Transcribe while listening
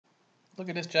Look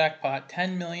at this jackpot,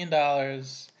 $10 million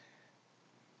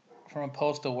from a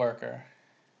postal worker.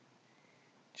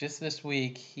 Just this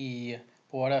week, he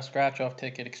bought a scratch-off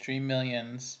ticket, Extreme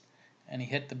Millions, and he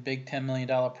hit the big $10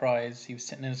 million prize. He was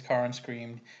sitting in his car and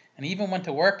screamed. And he even went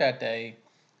to work that day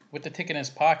with the ticket in his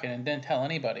pocket and didn't tell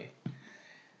anybody.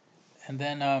 And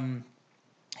then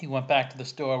he went back to the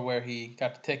store where he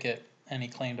got the ticket and he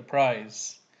claimed the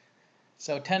prize.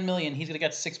 So 10 million, he's gonna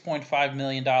get $6.5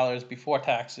 million before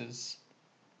taxes.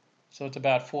 So it's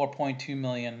about 4.2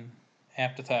 million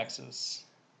after taxes.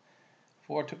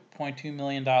 $4.2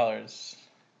 million. I'm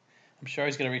sure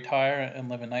he's gonna retire and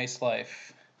live a nice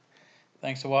life.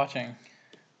 Thanks for watching.